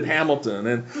Jefferson hated Hamilton.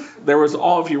 And there was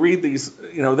if you read these,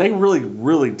 they really,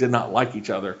 really did not like each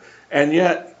other. And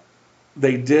yet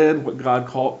they did what God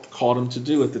called them to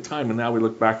do at the time. And now we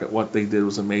look back at what they did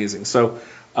was amazing. So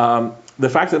the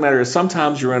fact of the matter is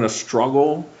sometimes you're in a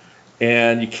struggle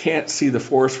and you can't see the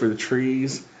forest for the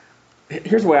trees.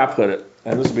 Here's the way I put it,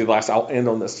 and this will be the last. I'll end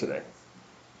on this today.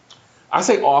 I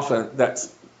say often that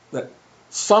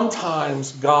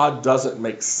sometimes God doesn't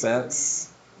make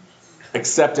sense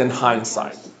except in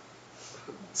hindsight.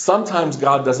 Sometimes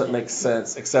God doesn't make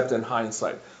sense except in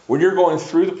hindsight. When you're going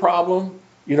through the problem,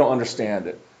 you don't understand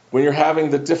it. When you're having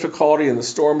the difficulty and the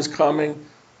storm is coming,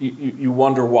 you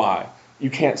wonder why. You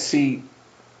can't see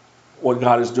what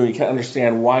God is doing. You can't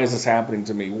understand, why is this happening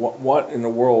to me? What in the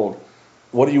world?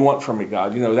 What do you want from me,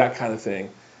 God? That kind of thing.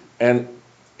 And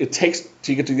it takes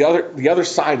to get to the other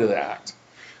side of that.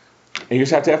 And you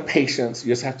just have to have patience.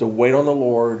 You just have to wait on the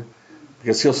Lord,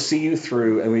 because he'll see you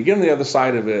through. And when you get on the other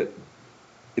side of it,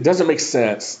 it doesn't make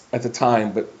sense at the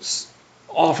time, but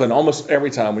often, almost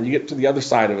every time, when you get to the other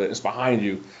side of it, it's behind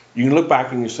you, you can look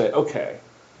back and you say, okay,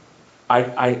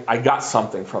 I got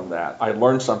something from that. I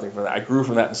learned something from that. I grew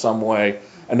from that in some way.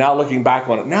 And now looking back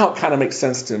on it, now it kind of makes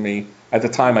sense to me. At the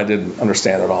time, I didn't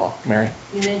understand it all. Mary?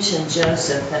 You mentioned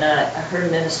Joseph, and I heard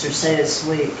a minister say this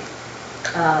week,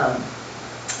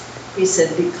 he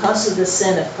said, because of the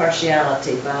sin of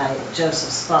partiality by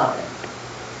Joseph's father,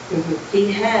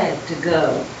 he had to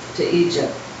go to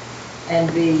Egypt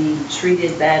and be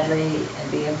treated badly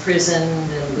and be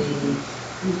imprisoned and be,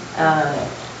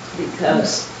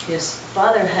 because his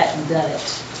father hadn't done it,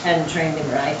 hadn't trained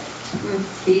him right.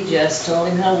 He just told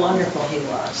him how wonderful he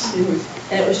was.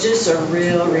 And it was just a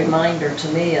real reminder to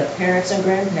me of parents and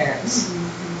grandparents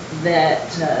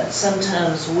that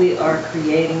sometimes we are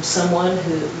creating someone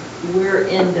who we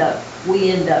end up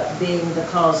being the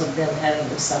cause of them having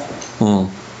to suffer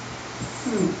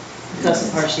because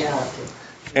of partiality.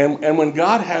 And when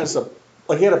God has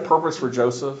he had a purpose for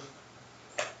Joseph,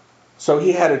 so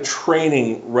he had a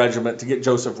training regiment to get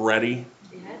Joseph ready.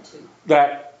 He had to.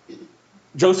 That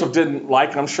Joseph didn't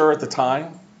like, I'm sure, at the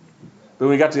time. But when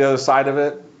we got to the other side of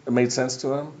it, it made sense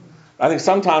to him. I think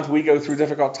sometimes we go through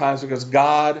difficult times because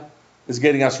God is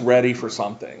getting us ready for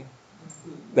something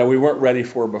that we weren't ready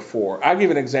for before. I'll give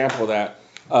you an example of that.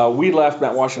 We left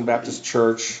Mount Washington Baptist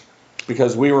Church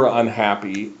because we were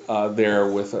unhappy there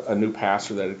with a new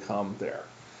pastor that had come there.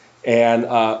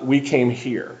 And we came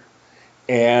here.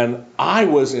 And I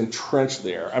was entrenched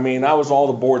there. I mean, I was all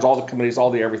the boards, all the committees, all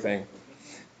the everything.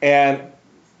 And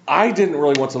I didn't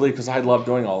really want to leave because I loved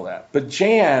doing all that. But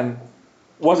Jan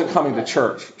wasn't coming to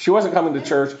church. She wasn't coming to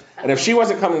church. And if she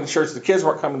wasn't coming to church, the kids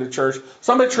weren't coming to church.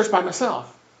 So I'm at church by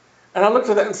myself. And I looked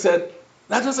at that and said,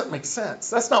 that doesn't make sense.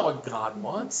 That's not what God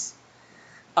wants.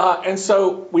 And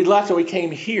so we left and we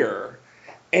came here.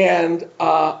 And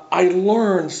I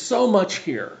learned so much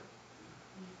here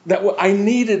that I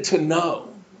needed to know,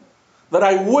 that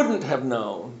I wouldn't have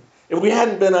known if we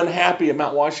hadn't been unhappy at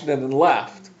Mount Washington and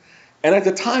left. And at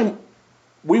the time,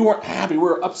 we weren't happy. We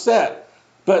were upset.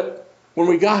 But when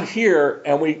we got here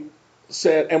and we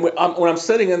said, and when I'm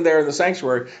sitting in there in the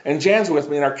sanctuary and Jan's with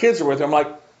me and our kids are with me, I'm like,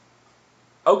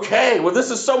 okay, well, this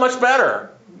is so much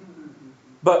better.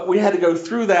 But we had to go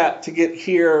through that to get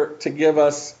here to give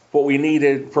us what we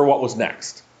needed for what was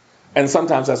next. And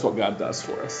sometimes that's what God does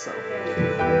for us. So.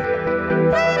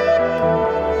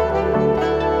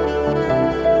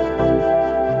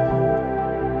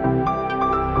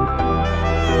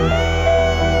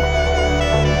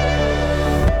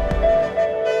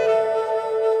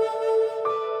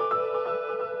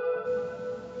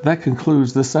 That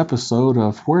concludes this episode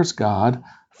of Where's God?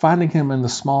 Finding Him in the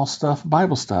Small Stuff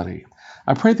Bible Study.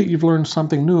 I pray that you've learned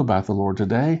something new about the Lord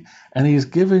today, and He's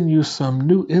given you some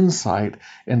new insight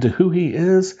into who He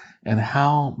is and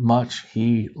how much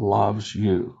He loves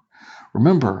you.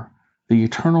 Remember, the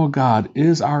eternal God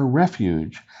is our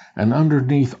refuge, and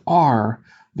underneath are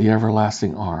the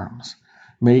everlasting arms.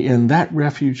 May in that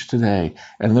refuge today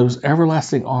and those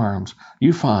everlasting arms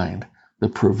you find the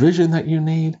provision that you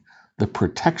need, the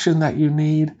protection that you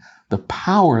need, the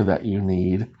power that you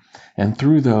need, and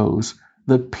through those,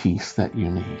 the peace that you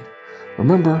need.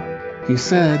 Remember, He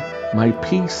said, my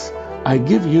peace I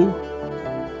give you,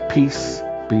 peace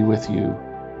be with you.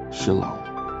 Shalom.